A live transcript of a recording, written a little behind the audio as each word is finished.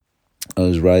I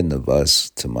was riding the bus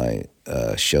to my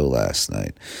show last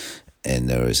night, and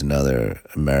there was another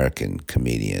American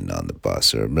comedian on the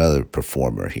bus, or another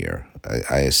performer here.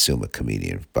 I assume a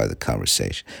comedian by the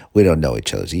conversation. We don't know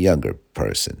each other. It's a younger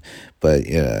person,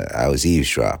 but I was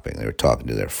eavesdropping. They were talking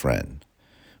to their friend.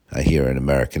 I hear an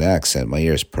American accent. My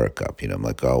ears perk up. I'm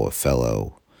like, oh, a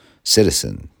fellow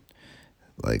citizen.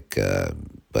 Like,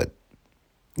 but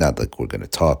not like we're going to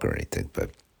talk or anything,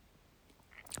 but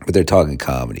they're talking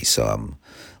comedy, so I'm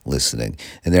listening,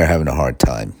 and they're having a hard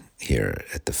time here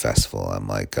at the festival. I'm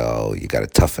like, oh, you got to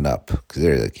toughen up, because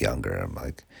they're like younger. I'm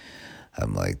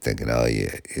like thinking, oh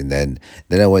yeah, and then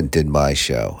I went and did my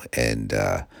show, and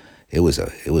it was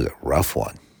a rough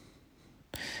one.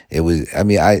 It was, I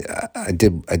mean, I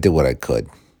did what I could.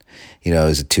 It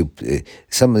was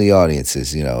some of the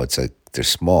audiences, it's like they're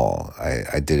small.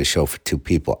 I did a show for two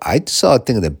people. I saw a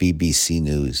thing on the BBC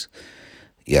News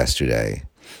yesterday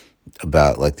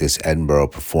about like this Edinburgh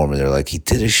performer. They're like, he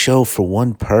did a show for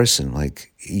one person.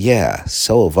 Like, yeah,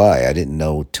 so have I. I didn't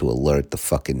know to alert the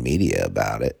fucking media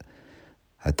about it.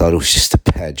 I thought it was just a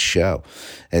bad show,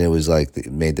 and it was like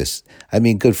it made this. I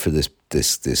mean, good for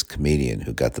this comedian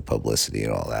who got the publicity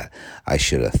and all that. I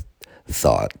should have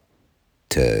thought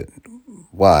to.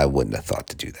 Well, I wouldn't have thought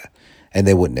to do that, and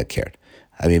they wouldn't have cared.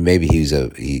 I mean, maybe he's a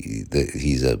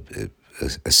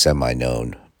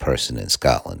semi-known person in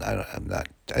Scotland. I'm not.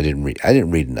 I didn't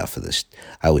read enough of this.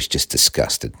 I was just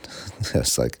disgusted.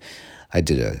 It's like I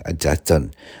did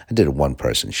a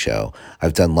one-person show.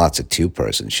 I've done lots of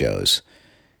two-person shows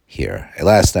here.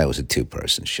 Last night was a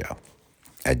two-person show.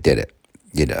 I did it.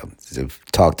 I've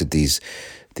talked to these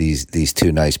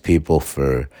two nice people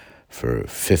for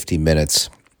 50 minutes.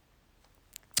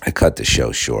 I cut the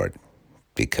show short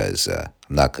because I'm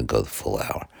not going to go the full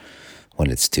hour when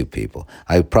it's two people.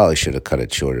 I probably should have cut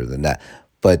it shorter than that.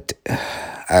 But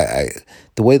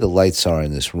the way the lights are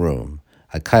in this room,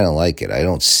 I kind of like it. I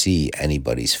don't see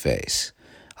anybody's face.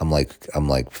 I'm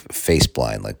like face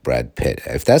blind, like Brad Pitt.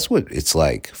 If that's what it's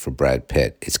like for Brad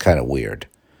Pitt, it's kind of weird.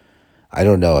 I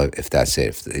don't know if that's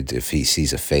it. If he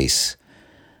sees a face,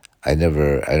 I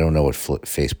don't know what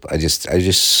face. I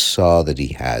just saw that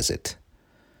he has it.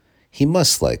 He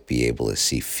must be able to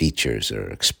see features or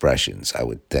expressions. I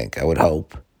would think. I would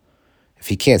hope. If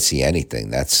he can't see anything,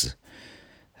 that'd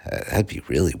be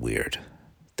really weird.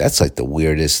 That's like the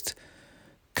weirdest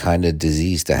kind of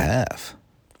disease to have.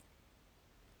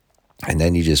 And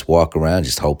then you just walk around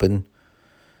just hoping.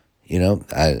 I'm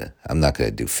not going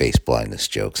to do face blindness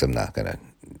jokes. I'm not going to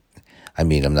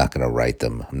write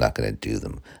them. I'm not going to do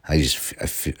them. I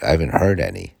haven't heard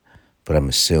any, but I'm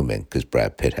assuming because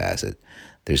Brad Pitt has it,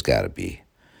 there's got to be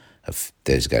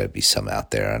some out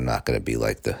there. I'm not going to be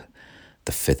like the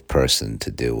fifth person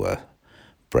to do a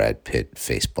Brad Pitt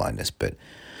face blindness, but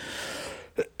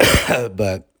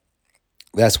but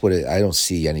that's what I don't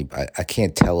see any. I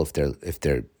can't tell if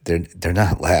they're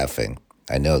not laughing.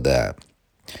 I know that.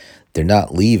 They're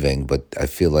not leaving, but I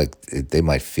feel like they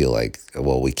might feel like,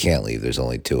 well, we can't leave. There's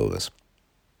only two of us.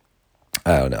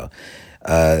 I don't know.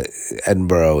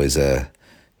 Edinburgh is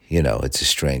it's a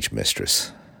strange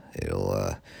mistress.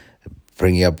 It'll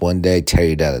bring you up one day, tear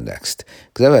you down the next.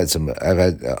 Because I've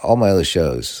had all my other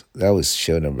shows. That was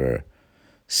show number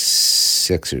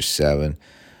 6 or 7.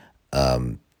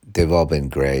 They've all been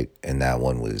great, and that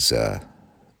one was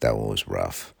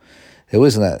rough. There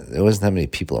wasn't that many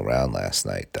people around last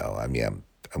night, though. I mean,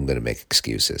 I'm going to make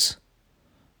excuses.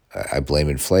 I blame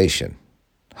inflation,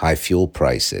 high fuel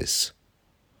prices.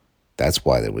 That's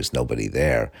why there was nobody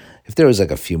there. If there was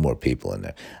like a few more people in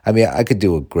there, I mean, I could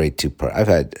do a great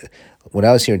two-person. When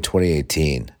I was here in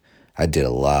 2018, I did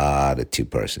a lot of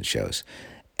two-person shows,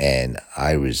 and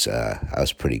I was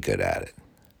pretty good at it.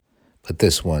 But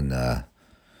this one,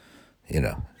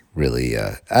 really,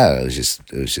 I don't know, it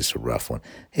was just a rough one.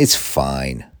 It's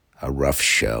fine. A rough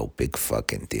show, big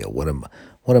fucking deal. What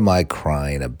am I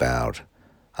crying about?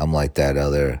 I'm like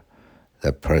that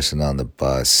person on the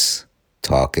bus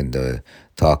talking to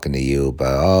you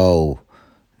about, oh,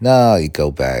 no, you go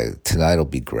back. Tonight'll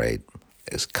be great.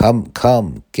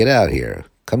 Come, get out here.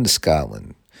 Come to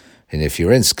Scotland. And if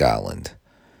you're in Scotland,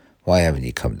 why haven't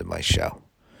you come to my show?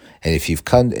 And if you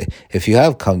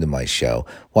have come to my show,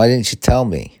 why didn't you tell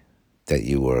me that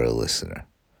you were a listener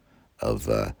of?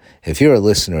 If you're a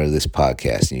listener of this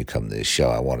podcast and you come to this show,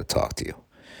 I want to talk to you.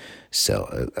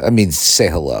 So say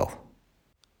hello,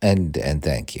 and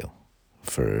thank you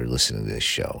for listening to this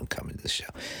show and coming to this show.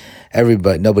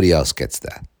 Nobody else gets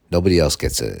that. Nobody else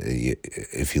gets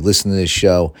if you listen to this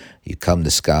show, you come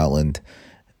to Scotland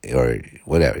or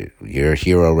whatever. You're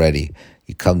here already.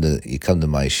 You come to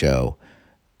my show.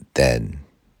 Then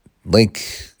link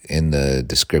in the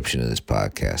description of this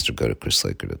podcast, or go to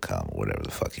chrislaker.com or whatever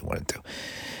the fuck you want to do.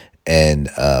 And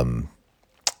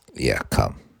yeah,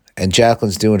 come. And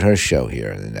Jacqueline's doing her show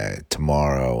here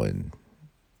tomorrow and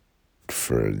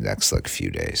for the next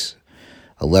few days.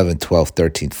 11th, 12th,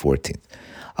 13th, 14th.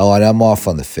 Oh, and I'm off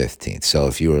on the 15th. So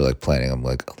if you were planning, I'm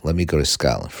let me go to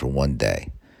Scotland for one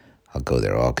day. I'll go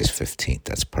there August 15th.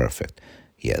 That's perfect.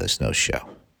 Yeah, there's no show.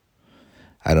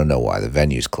 I don't know why. The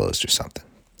venue's closed or something.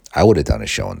 I would have done a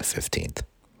show on the 15th.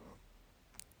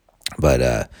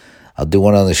 But I'll do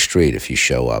one on the street if you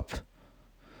show up.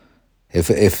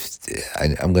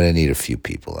 I'm going to need a few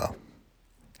people, though.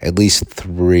 At least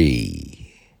 3.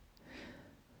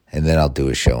 And then I'll do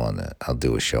a show on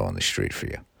the street for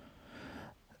you.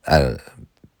 I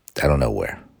don't know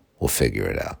where. We'll figure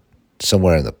it out.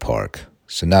 Somewhere in the park.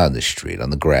 So not on the street, on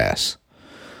the grass.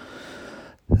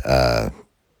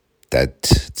 That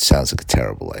sounds like a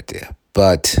terrible idea.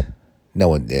 But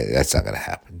that's not going to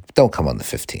happen. Don't come on the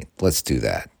 15th. Let's do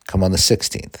that. Come on the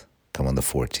 16th. Come on the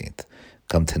 14th.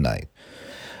 Come tonight.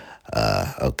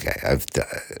 Okay, I've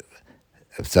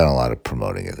done a lot of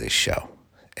promoting of this show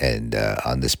and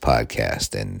on this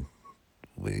podcast, and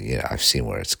I've seen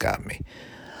where it's got me.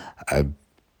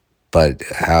 But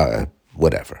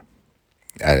whatever.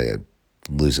 I'm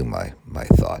losing my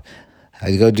thought.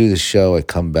 I go do the show. I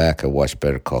come back. I watch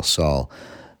Better Call Saul.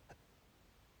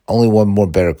 Only one more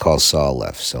Better Call Saul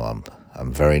left, so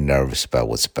I'm very nervous about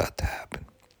what's about to happen.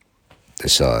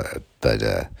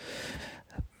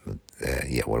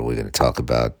 Yeah, what are we going to talk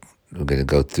about? We're going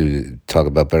to talk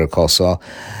about Better Call Saul.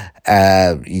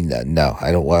 No,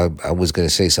 I don't. I was going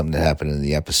to say something that happened in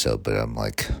the episode, but I'm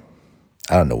I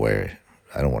don't know where.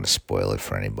 I don't want to spoil it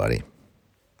for anybody.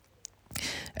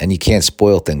 And you can't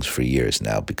spoil things for years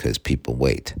now because people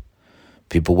wait.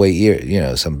 People wait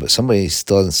years. Somebody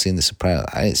still hasn't seen The Sopranos.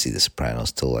 I didn't see The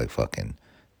Sopranos till fucking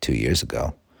 2 years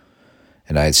ago,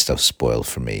 and I had stuff spoiled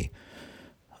for me.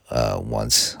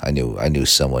 Once I knew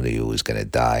somebody who was going to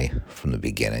die from the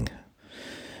beginning,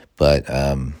 but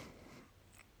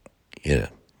it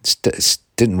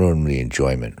didn't ruin the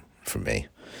enjoyment for me.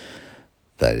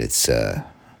 But it's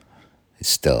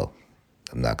still,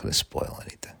 I'm not going to spoil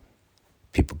anything.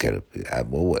 People get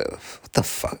what the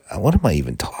fuck? What am I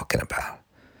even talking about?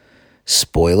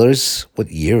 Spoilers? What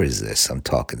year is this? I'm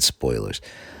talking spoilers.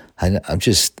 I'm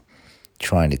just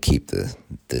trying to keep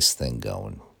this thing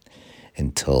going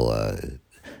until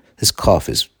this cough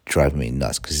is driving me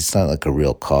nuts because it's not like a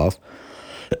real cough.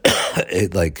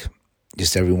 It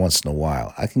just every once in a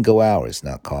while. I can go hours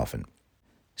not coughing.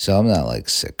 So I'm not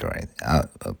sick or anything.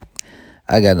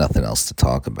 I got nothing else to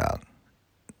talk about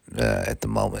at the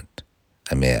moment.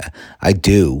 I mean, I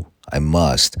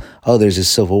must. Oh, there's a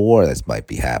civil war that might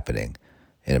be happening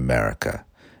in America.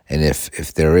 And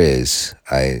if there is,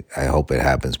 I hope it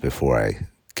happens before I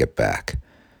get back.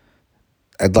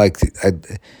 I'd like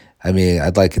it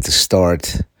to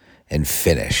start and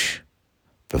finish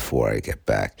before I get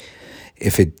back. I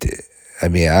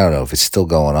don't know if it's still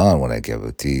going on when I get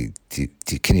back.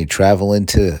 Can you travel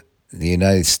into the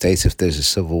United States if there's a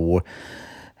civil war?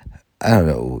 I don't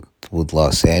know. Would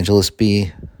Los Angeles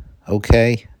be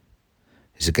okay?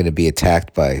 Is it going to be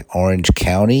attacked by Orange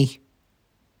County?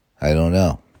 I don't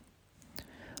know.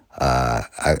 I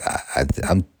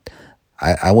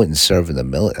wouldn't serve in the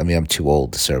military. I mean, I'm too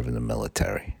old to serve in the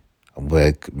military.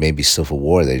 But maybe Civil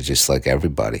War, they're just like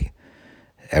everybody.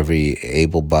 Every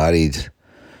able-bodied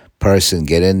person,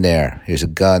 get in there. Here's a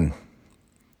gun.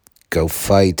 Go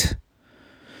fight.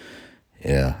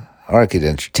 Or I could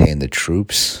entertain the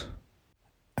troops.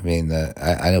 I mean,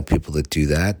 I know people that do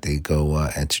that. They go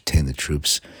entertain the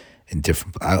troops in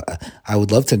different... I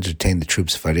would love to entertain the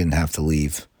troops if I didn't have to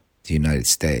leave the United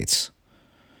States.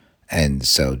 And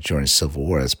so during the Civil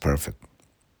War, that's perfect.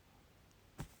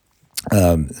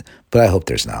 But I hope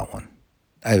there's not one.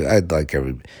 I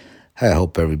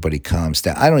hope everybody calms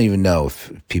down. I don't even know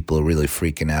if people are really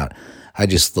freaking out. I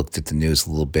just looked at the news a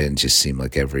little bit and just seemed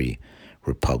like every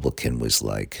Republican was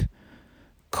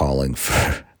calling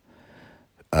for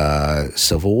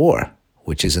civil war,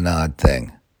 which is an odd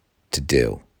thing to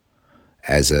do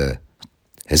as a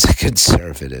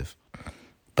conservative.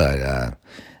 But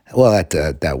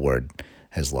that word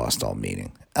has lost all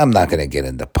meaning. I'm not going to get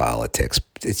into politics.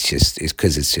 It's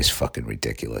because it's just fucking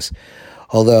ridiculous.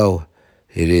 Although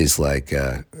it is I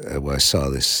saw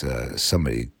this,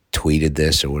 somebody tweeted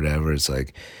this or whatever. It's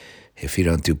if you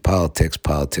don't do politics,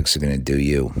 politics are going to do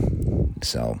you.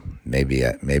 So maybe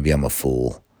I'm a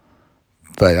fool.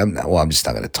 But I'm just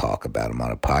not going to talk about them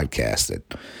on a podcast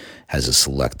that has a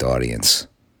select audience.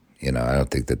 I don't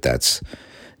think that's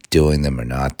doing them or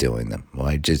not doing them. Well,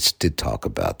 I just did talk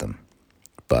about them.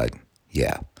 But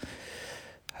yeah,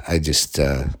 I just,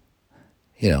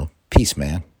 peace,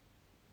 man.